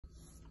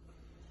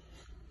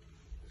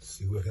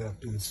See what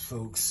happens,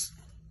 folks.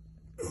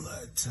 A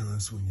lot of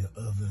times when your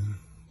oven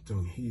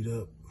don't heat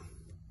up,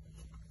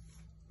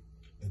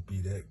 it'd be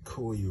that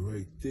coil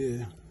right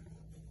there.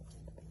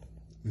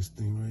 This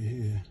thing right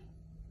here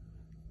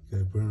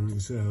that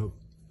burns out,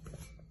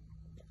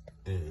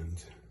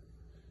 and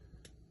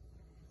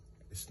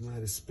it's not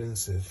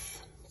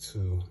expensive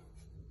to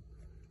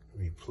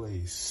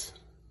replace.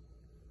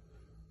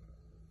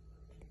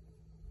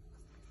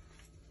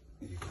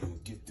 You can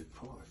get the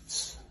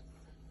parts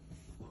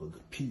or the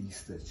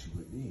piece that you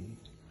would need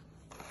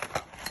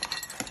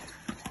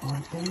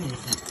on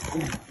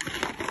Amazon.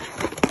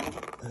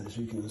 As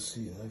you can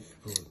see,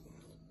 I've bought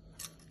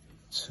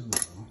 2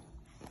 of them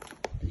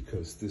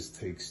because this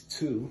takes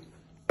 2.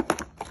 I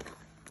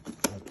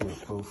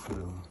bought both of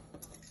them.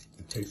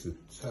 It takes the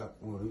top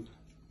one,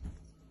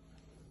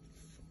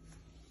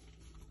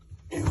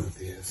 and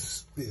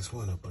there's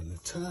one up on the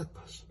top,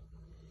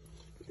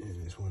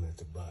 and there's one at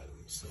the bottom.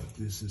 So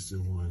this is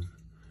the one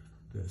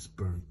that's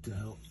burnt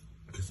out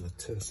because I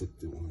tested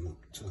the one up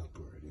top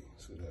already.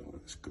 So that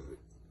one's good.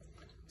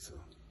 So,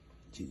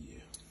 yeah.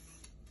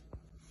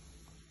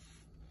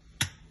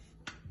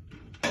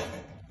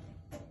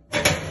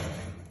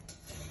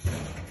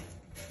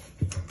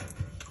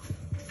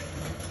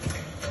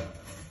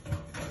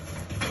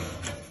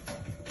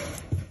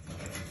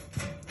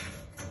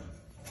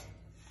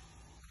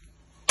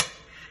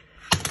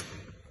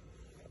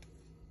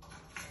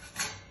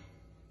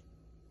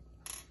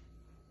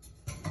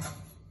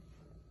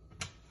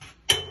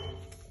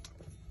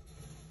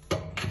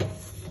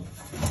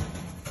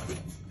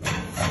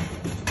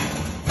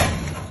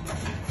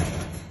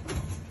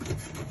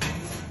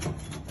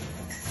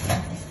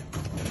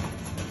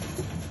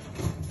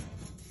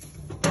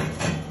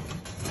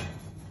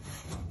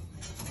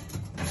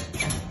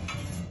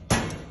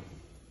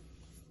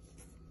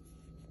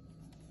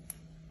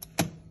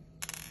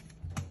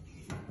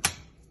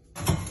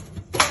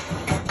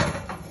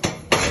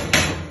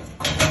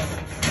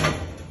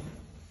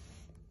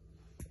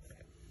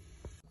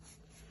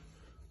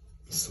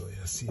 So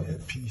y'all see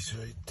that piece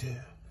right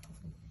there?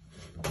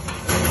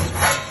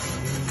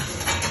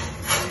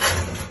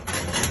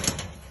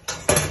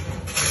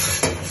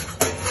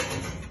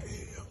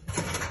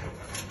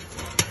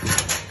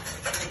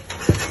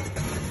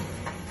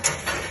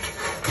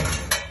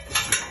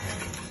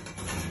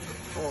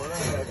 All I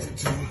had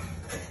to do,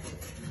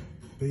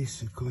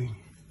 basically,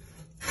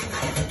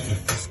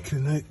 is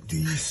disconnect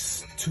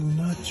these 2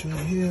 nuts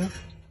right here.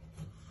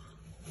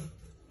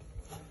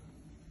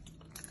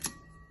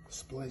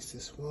 Splice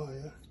this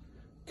wire,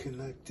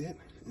 connect it,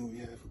 and we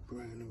have a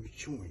brand new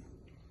joint.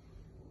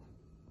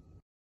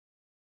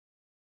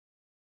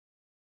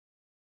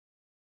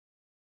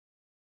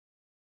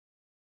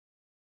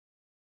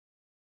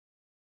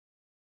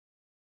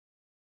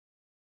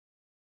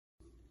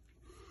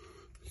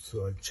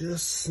 So I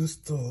just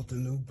installed the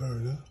new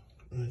burner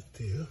right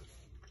there.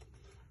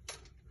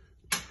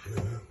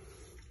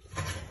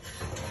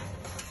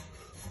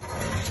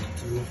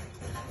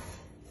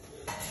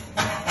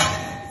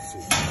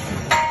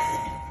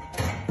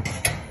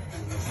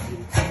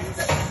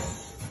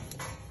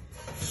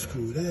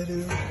 Screw that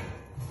in,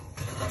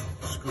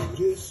 screw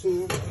this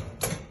in,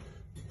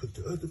 put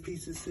the other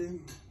pieces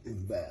in,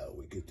 and bow,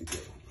 we're good to go.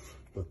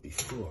 But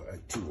before I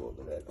do all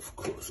of that, of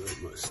course,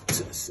 I must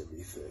test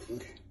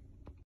everything.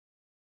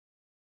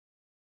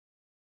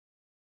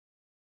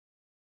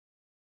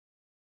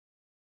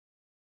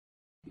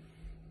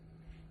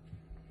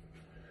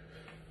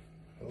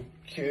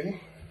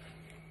 Okay,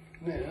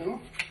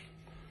 now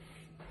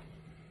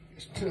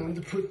it's time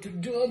to put the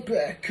door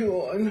back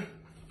on.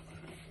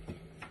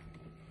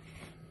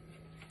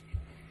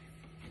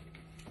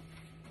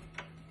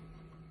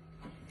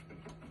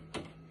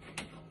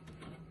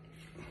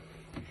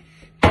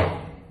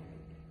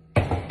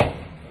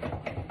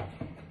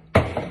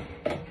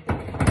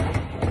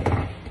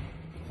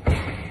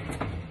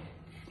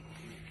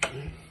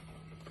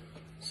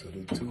 So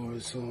the door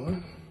is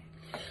on.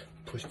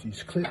 Push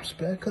these clips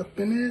back up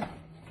in there.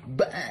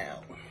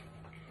 Bow.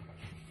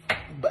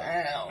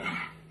 Bow.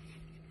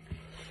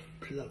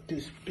 Plug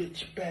this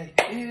bitch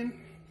back in.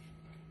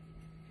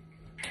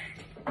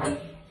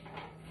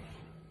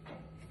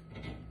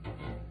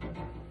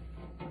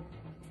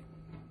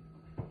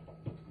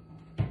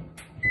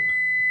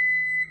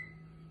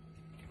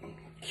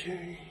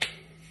 Okay.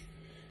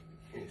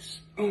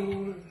 It's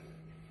on.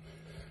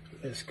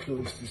 Let's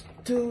close this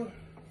door.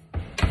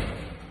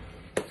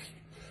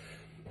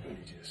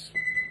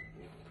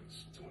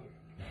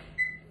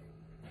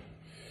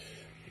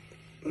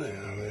 Now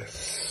let's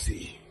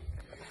see.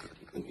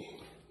 Let me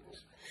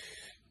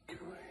go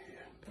right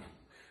here.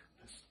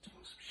 Let's do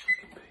some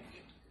shake and bake.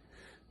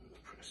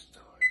 Press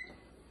start.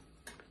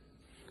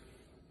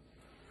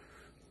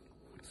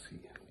 Let's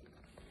see.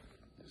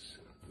 This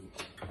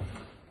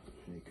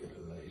ain't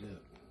gonna light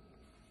up.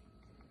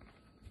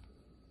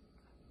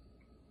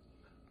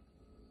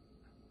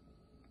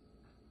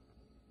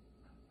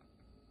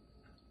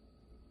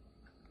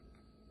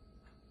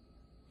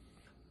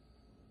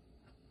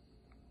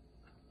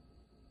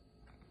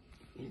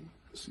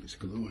 See, it's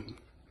glowing.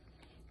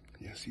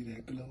 Y'all see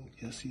that glow?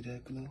 Y'all see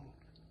that glow?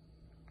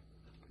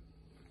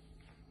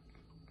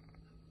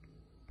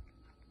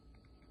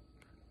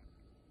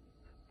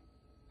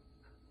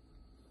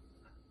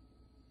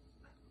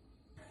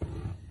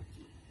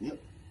 Yep.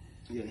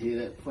 You hear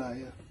that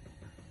fire?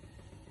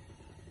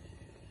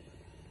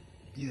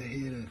 You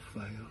hear that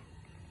fire?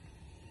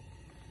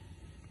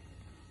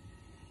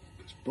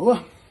 'Cause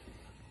boy,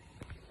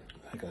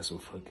 I got some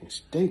fucking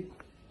steak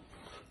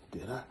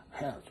that I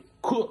have to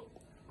cook.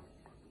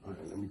 All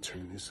right, let me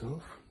turn this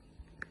off.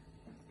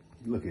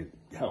 Look at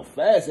how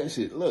fast that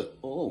shit look.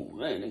 Oh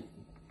man,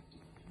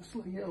 it's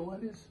like, yo,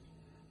 what is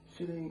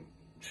shit ain't.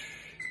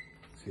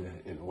 See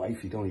that? And the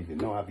wifey don't even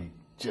know I be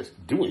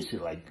just doing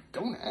shit. Like,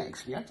 don't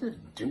ask me, I just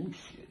do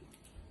shit.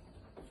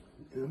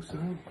 You know what I'm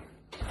saying?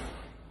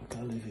 Look,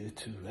 I live here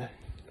too, right?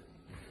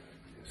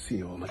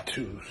 See all my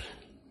tools.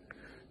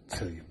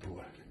 Tell you,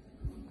 boy.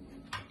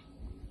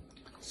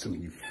 Some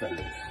of you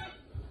fellas,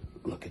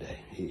 look at that.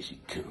 Here she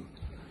come.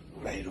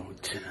 Right on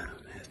time.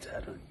 After I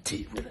done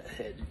did what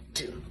I had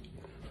to do.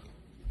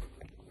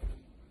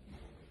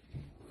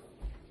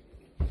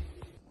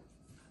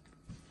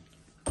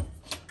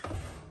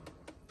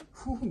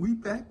 Ooh, we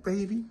back,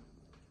 baby.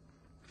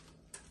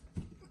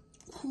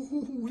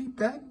 Ooh, we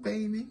back,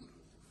 baby.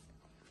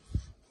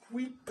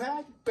 We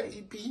back,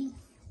 baby.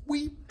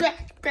 We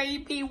back,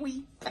 baby.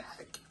 We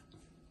back.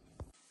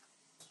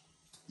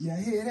 You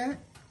hear that?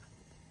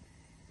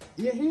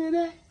 You hear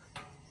that?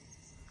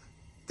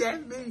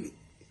 That means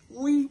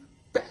we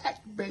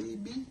back,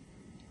 baby.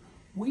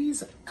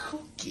 We's a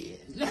cooking.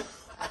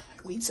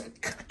 We's a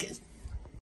cooking.